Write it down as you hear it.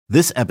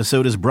This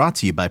episode is brought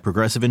to you by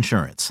Progressive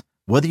Insurance.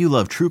 Whether you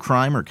love true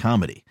crime or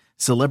comedy,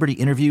 celebrity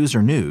interviews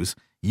or news,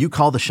 you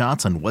call the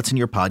shots on what's in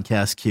your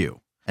podcast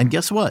queue. And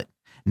guess what?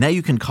 Now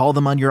you can call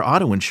them on your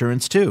auto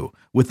insurance too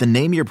with the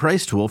Name Your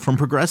Price tool from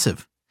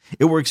Progressive.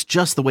 It works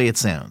just the way it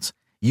sounds.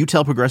 You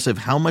tell Progressive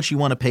how much you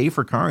want to pay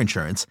for car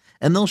insurance,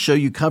 and they'll show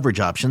you coverage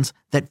options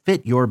that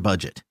fit your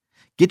budget.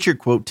 Get your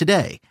quote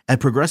today at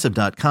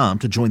Progressive.com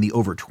to join the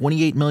over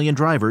 28 million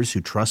drivers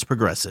who trust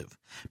Progressive.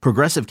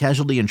 Progressive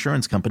Casualty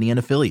Insurance Company and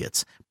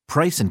Affiliates.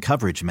 Price and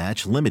coverage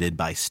match limited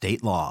by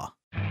state law.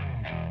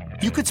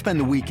 You could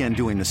spend the weekend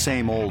doing the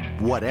same old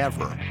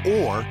whatever,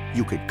 or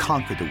you could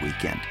conquer the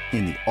weekend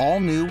in the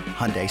all-new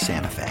Hyundai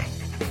Santa Fe.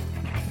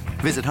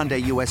 Visit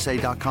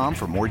HyundaiUSA.com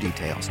for more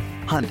details.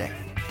 Hyundai,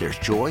 there's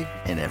joy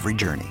in every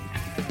journey.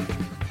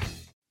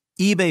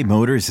 eBay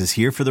Motors is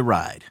here for the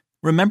ride.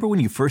 Remember when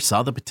you first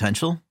saw the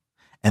potential?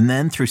 And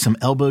then through some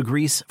elbow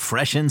grease,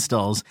 fresh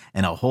installs,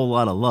 and a whole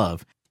lot of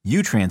love,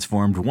 you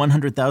transformed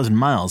 100,000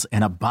 miles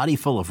and a body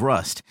full of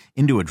rust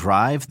into a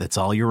drive that's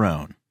all your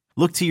own.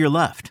 Look to your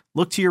left.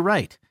 Look to your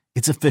right.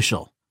 It's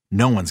official.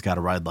 No one's got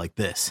a ride like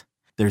this.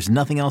 There's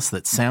nothing else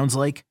that sounds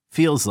like,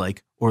 feels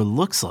like, or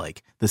looks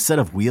like the set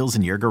of wheels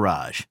in your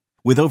garage.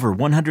 With over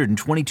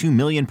 122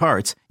 million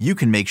parts, you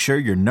can make sure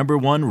your number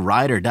one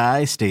ride or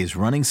die stays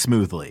running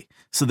smoothly.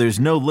 So there's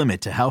no limit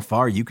to how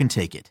far you can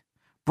take it.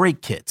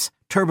 Brake kits,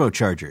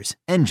 turbochargers,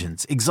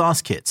 engines,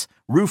 exhaust kits,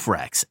 roof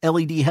racks,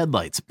 LED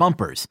headlights,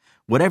 bumpers,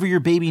 whatever your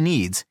baby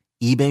needs,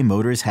 eBay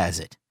Motors has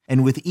it.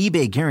 And with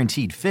eBay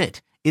Guaranteed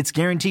Fit, it's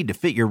guaranteed to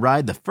fit your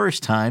ride the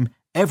first time,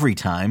 every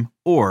time,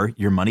 or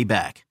your money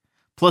back.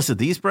 Plus at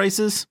these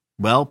prices,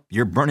 well,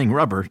 you're burning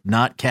rubber,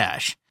 not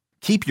cash.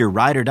 Keep your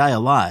ride or die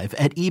alive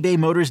at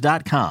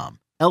ebaymotors.com.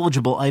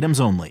 Eligible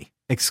items only.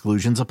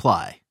 Exclusions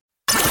apply.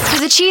 For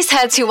the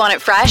cheeseheads who want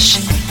it fresh,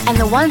 and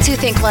the ones who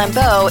think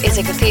Lambeau is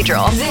a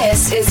cathedral,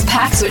 this is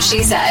Pax What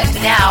She Said.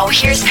 Now,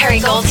 here's Perry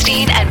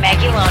Goldstein and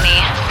Maggie Loney.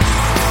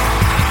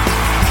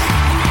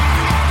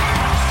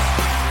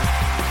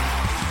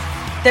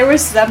 There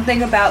was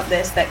something about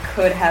this that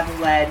could have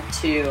led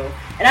to,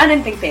 and I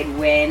didn't think they'd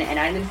win, and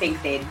I didn't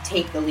think they'd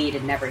take the lead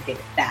and never get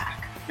it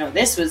back. No,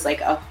 this was like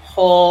a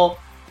whole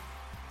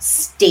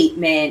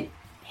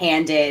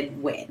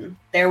statement-handed win.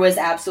 There was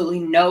absolutely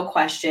no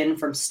question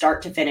from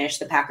start to finish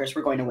the Packers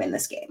were going to win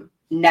this game.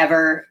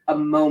 Never a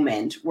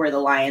moment were the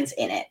Lions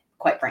in it,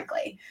 quite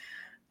frankly.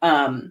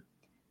 But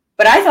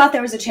I thought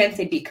there was a chance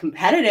they'd be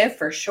competitive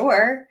for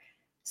sure.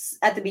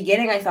 At the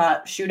beginning, I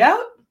thought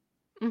shootout,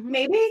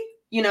 maybe.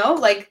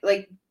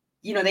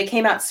 They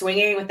came out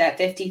swinging with that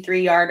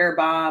 53-yarder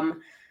bomb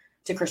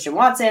to Christian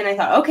Watson. I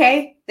thought,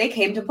 okay, they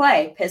came to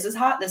play. Piss is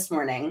hot this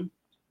morning.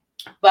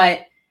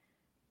 But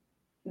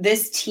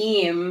this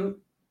team,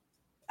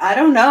 I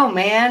don't know,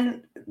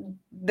 man.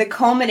 The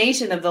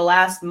culmination of the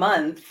last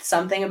month,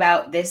 something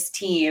about this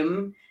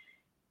team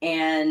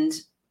and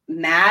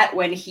Matt,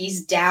 when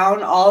he's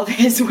down all of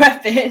his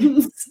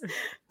weapons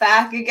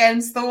back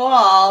against the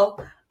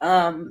wall,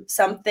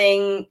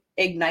 something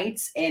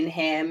ignites in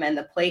him and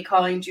the play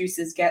calling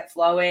juices get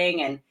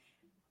flowing. And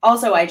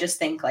also, I just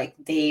think like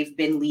they've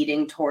been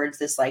leading towards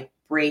this like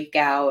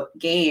breakout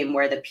game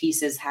where the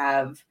pieces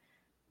have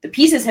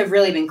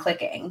really been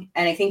clicking.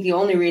 And I think the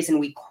only reason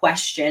we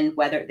question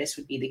whether this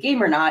would be the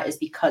game or not is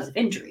because of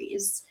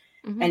injuries.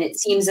 Mm-hmm. And it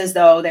seems as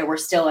though there were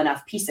still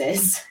enough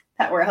pieces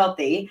that were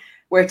healthy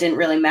where it didn't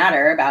really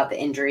matter about the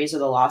injuries or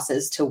the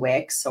losses to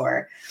Wicks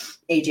or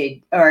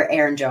AJ or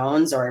Aaron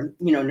Jones or,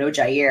 no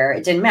Jair.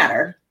 It didn't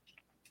matter.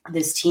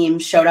 This team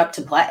showed up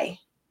to play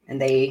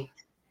and they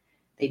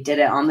did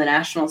it on the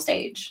national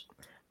stage.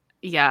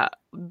 Yeah.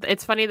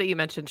 It's funny that you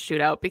mentioned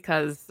shootout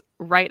because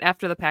right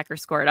after the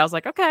Packers scored, I was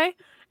like, okay.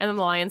 And then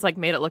the Lions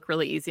made it look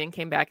really easy and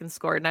came back and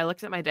scored. And I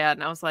looked at my dad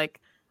and I was like,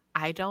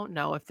 I don't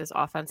know if this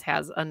offense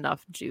has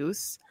enough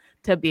juice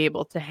to be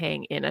able to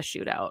hang in a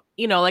shootout.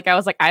 I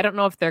was like, I don't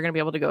know if they're going to be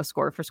able to go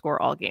score for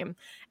score all game.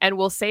 And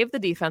we'll save the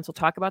defense. We'll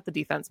talk about the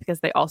defense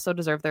because they also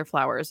deserve their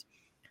flowers.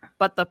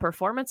 But the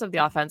performance of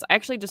the offense, I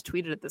actually just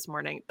tweeted it this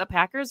morning. The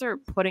Packers are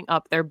putting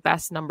up their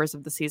best numbers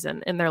of the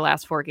season in their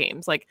last 4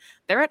 games.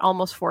 They're at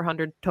almost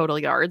 400 total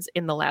yards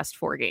in the last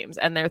 4 games,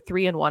 and they're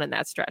 3-1 in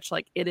that stretch.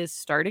 It is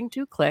starting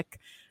to click.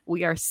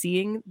 We are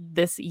seeing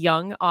this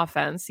young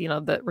offense,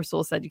 that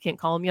Rasul said you can't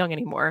call them young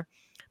anymore,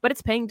 but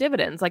it's paying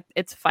dividends.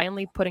 It's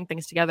finally putting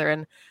things together,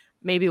 and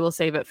maybe we'll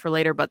save it for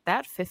later. But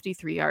that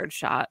 53-yard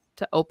shot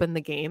to open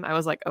the game, I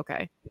was like,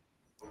 okay,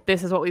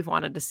 this is what we've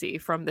wanted to see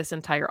from this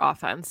entire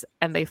offense.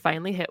 And they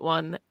finally hit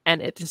one, and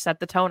it just set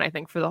the tone, I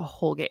think, for the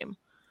whole game.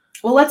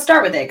 Well, let's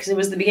start with it because it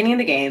was the beginning of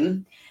the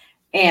game,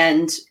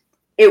 and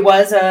it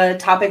was a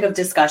topic of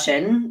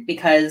discussion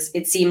because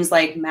it seems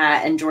like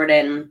Matt and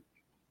Jordan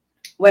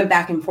went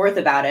back and forth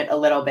about it a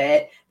little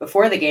bit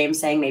before the game,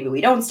 saying maybe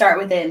we don't start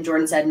with it. And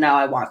Jordan said, no,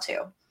 I want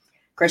to.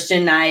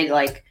 Christian and I,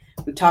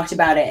 we talked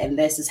about it, and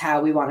this is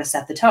how we want to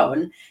set the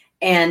tone.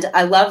 And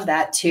I love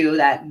that too.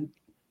 That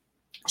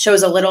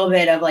shows a little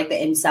bit of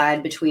the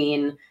inside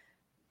between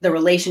the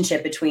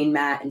relationship between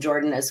Matt and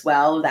Jordan as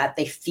well, that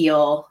they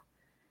feel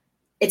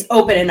it's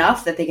open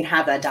enough that they can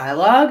have that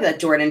dialogue, that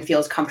Jordan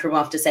feels comfortable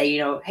enough to say,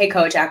 hey,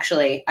 coach,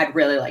 actually, I'd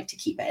really like to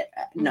keep it.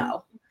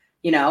 No,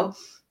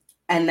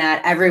 and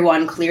that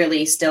everyone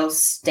clearly still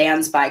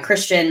stands by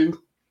Christian.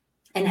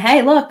 And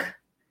hey, look,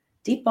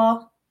 deep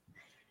ball.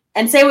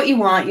 And say what you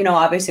want,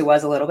 obviously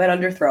was a little bit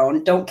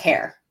underthrown. Don't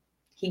care.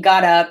 He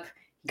got up,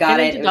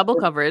 got it. Double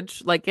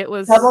coverage. Like it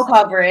was double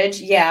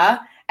coverage. Yeah.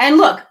 And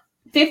look,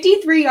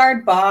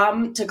 53-yard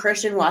bomb to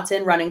Christian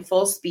Watson running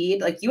full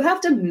speed. Like you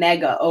have to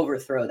mega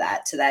overthrow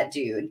that to that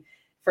dude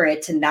for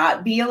it to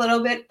not be a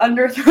little bit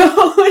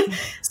underthrown.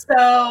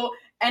 So,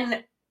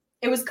 and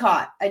it was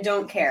caught. I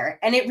don't care.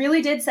 And it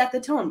really did set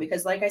the tone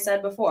because like I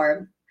said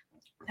before,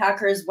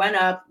 Packers went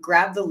up,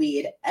 grabbed the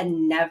lead,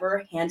 and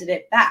never handed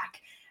it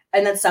back.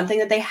 And that's something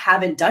that they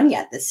haven't done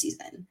yet this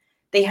season.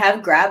 They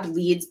have grabbed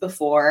leads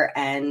before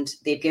and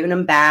they've given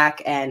them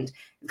back and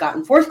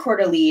gotten fourth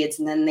quarter leads,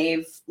 and then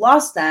they've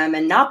lost them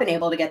and not been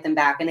able to get them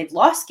back. And they've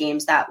lost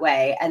games that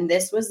way. And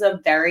this was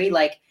a very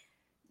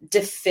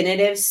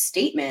definitive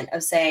statement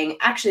of saying,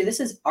 actually, this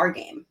is our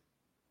game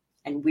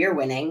and we're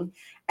winning.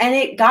 And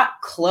it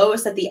got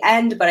close at the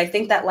end, but I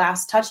think that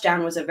last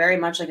touchdown was a very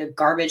much like a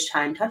garbage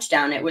time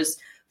touchdown. It was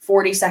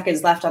 40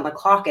 seconds left on the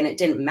clock and it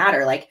didn't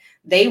matter. Like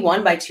they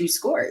won by 2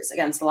 scores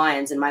against the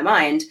Lions in my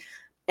mind.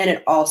 And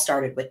it all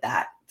started with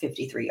that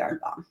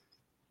 53-yard bomb.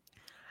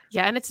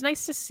 Yeah. And it's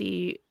nice to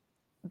see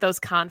those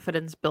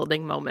confidence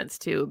building moments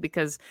too,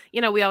 because,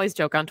 we always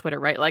joke on Twitter,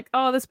 right? Like,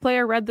 oh, this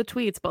player read the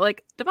tweets,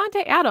 but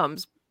Devontae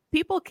Adams,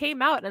 people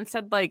came out and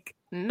said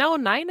no,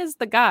 9 is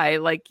the guy.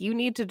 You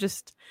need to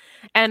just,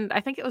 and I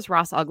think it was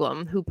Ross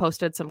Uglum who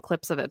posted some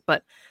clips of it,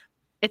 but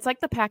it's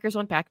like the Packers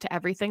went back to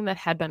everything that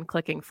had been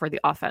clicking for the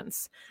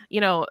offense.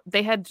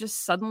 They had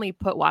just suddenly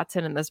put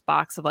Watson in this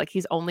box of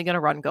he's only going to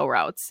run go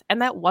routes.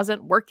 And that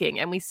wasn't working.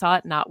 And we saw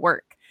it not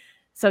work.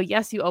 So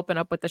yes, you open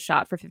up with the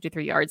shot for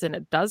 53 yards and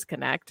it does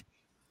connect.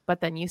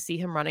 But then you see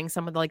him running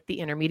some of the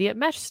intermediate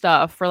mesh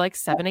stuff for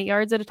 7-8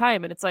 yards at a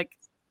time. And it's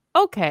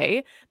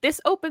okay,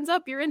 this opens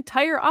up your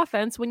entire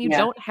offense when you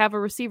don't have a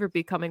receiver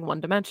becoming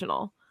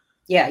one-dimensional.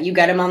 Yeah, you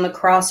get him on the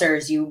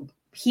crossers.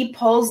 He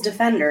pulls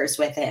defenders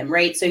with him,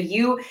 right? So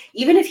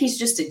even if he's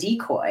just a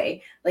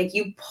decoy,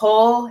 you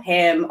pull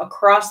him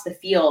across the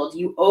field,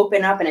 you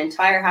open up an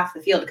entire half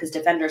the field because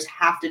defenders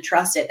have to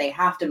trust it. They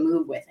have to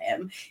move with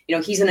him.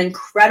 He's an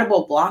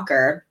incredible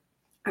blocker.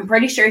 I'm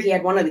pretty sure he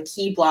had one of the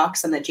key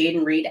blocks on the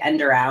Jaden Reed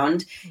end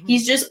around. Mm-hmm.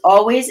 He's just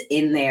always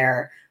in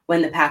there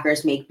when the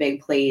Packers make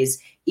big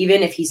plays,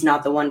 even if he's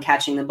not the one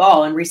catching the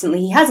ball. And recently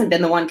he hasn't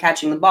been the one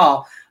catching the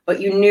ball, but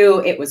you knew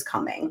it was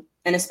coming.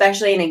 And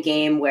especially in a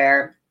game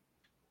where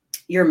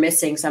you're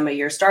missing some of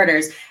your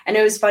starters. And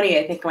it was funny.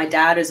 I think my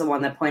dad is the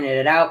one that pointed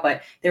it out,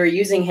 but they were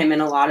using him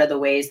in a lot of the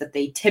ways that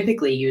they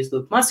typically use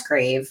Luke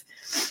Musgrave,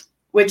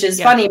 which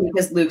is funny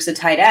because Luke's a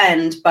tight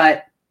end,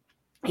 but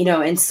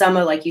in some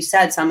of, like you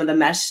said, some of the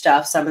mesh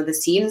stuff, some of the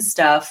seam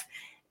stuff.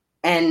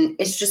 And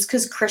it's just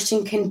because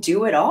Christian can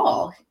do it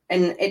all.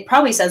 And it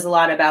probably says a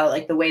lot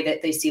about the way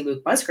that they see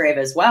Luke Musgrave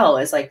as well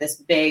as this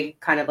big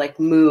kind of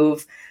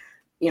move,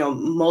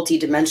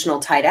 multi-dimensional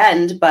tight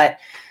end. But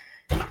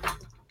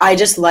I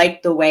just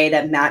like the way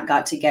that Matt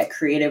got to get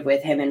creative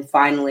with him. And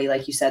finally,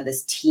 like you said,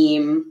 this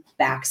team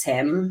backs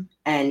him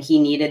and he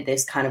needed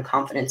this kind of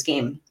confidence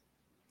game.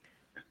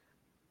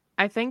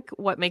 I think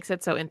what makes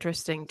it so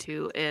interesting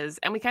too is,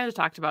 and we kind of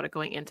talked about it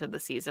going into the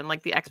season,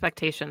 the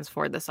expectations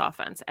for this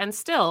offense. And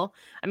still,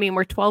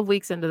 we're 12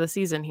 weeks into the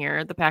season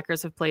here. The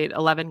Packers have played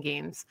 11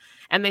 games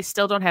and they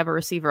still don't have a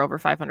receiver over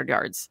 500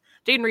 yards.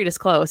 Jaden Reed is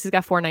close. He's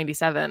got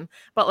 497,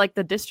 but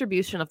the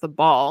distribution of the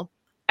ball,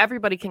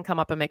 everybody can come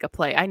up and make a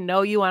play. I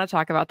know you want to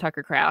talk about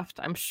Tucker Kraft.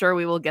 I'm sure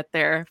we will get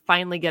there,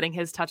 finally getting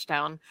his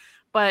touchdown.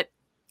 But,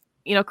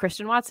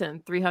 Christian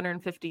Watson,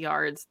 350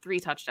 yards, 3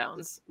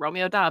 touchdowns.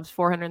 Romeo Doubs,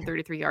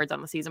 433 yards on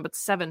the season, but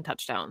 7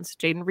 touchdowns.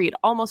 Jaden Reed,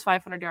 almost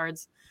 500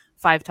 yards,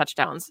 5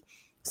 touchdowns.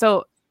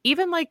 So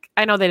even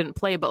I know they didn't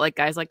play, but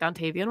guys like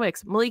Dontavian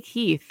Wicks, Malik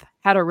Heath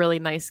had a really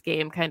nice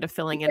game kind of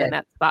filling in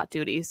that spot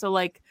duty. So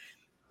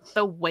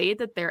the way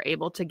that they're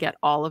able to get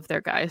all of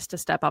their guys to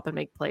step up and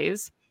make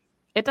plays,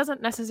 it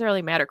doesn't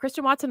necessarily matter.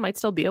 Christian Watson might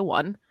still be a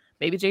 1.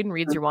 Maybe Jaden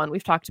Reed's your 1.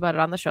 We've talked about it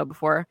on the show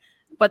before.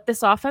 But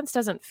this offense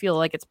doesn't feel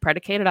like it's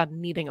predicated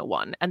on needing a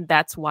 1. And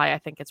that's why I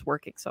think it's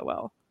working so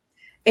well.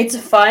 It's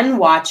fun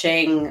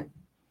watching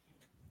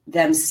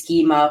them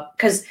scheme up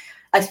because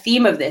a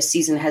theme of this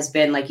season has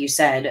been, like you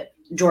said,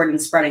 Jordan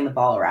spreading the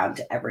ball around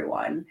to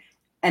everyone.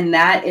 And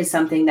that is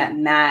something that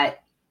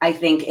Matt, I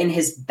think, in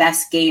his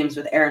best games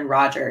with Aaron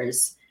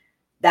Rodgers,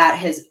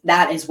 that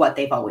is what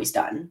they've always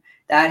done.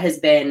 That has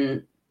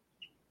been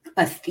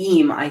a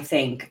theme, I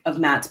think, of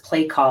Matt's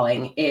play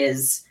calling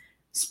is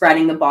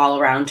spreading the ball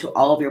around to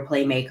all of your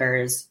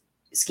playmakers,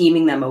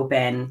 scheming them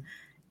open.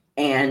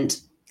 And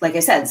like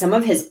I said, some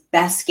of his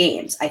best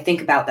games, I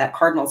think about that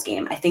Cardinals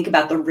game. I think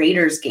about the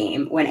Raiders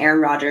game when Aaron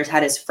Rodgers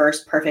had his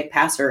first perfect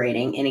passer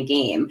rating in a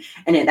game.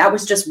 And that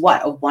was just a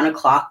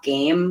 1:00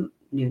 game,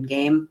 noon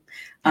game.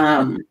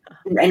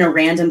 in a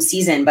random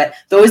season, but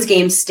those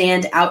games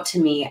stand out to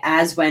me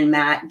as when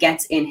Matt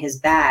gets in his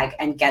bag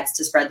and gets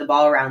to spread the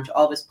ball around to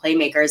all of his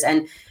playmakers.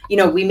 And,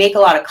 we make a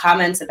lot of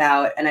comments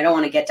about, and I don't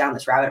want to get down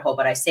this rabbit hole,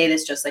 but I say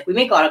this just like we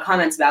make a lot of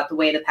comments about the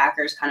way the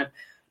Packers kind of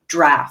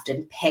draft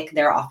and pick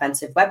their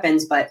offensive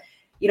weapons. But,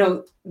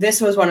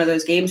 this was one of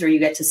those games where you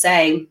get to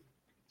say,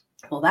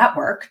 well, that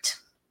worked.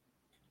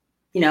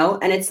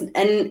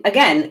 And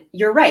again,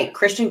 you're right.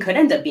 Christian could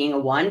end up being a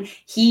 1.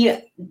 He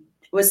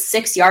was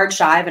 6 yards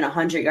shy of an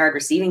 100-yard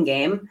receiving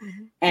game.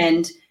 Mm-hmm.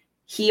 And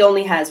he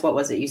only has, what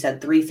was it? You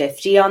said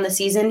 350 on the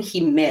season.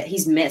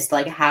 He's missed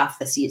like half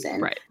the season.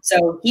 Right.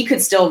 So he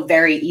could still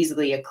very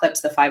easily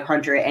eclipse the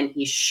 500, and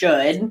he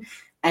should,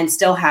 and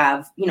still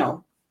have,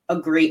 a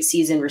great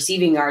season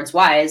receiving yards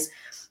wise,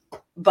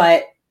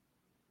 but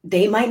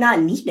they might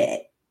not need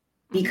it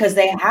because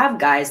they have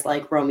guys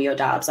like Romeo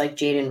Doubs, like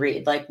Jaden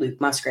Reed, like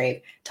Luke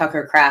Musgrave,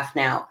 Tucker Kraft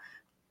now.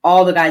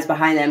 All the guys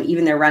behind them,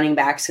 even their running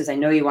backs, because I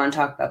know you want to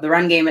talk about the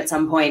run game at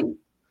some point,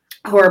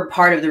 who are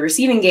part of the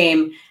receiving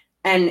game.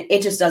 And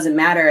it just doesn't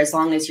matter as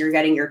long as you're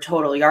getting your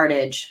total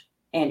yardage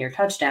and your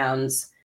touchdowns.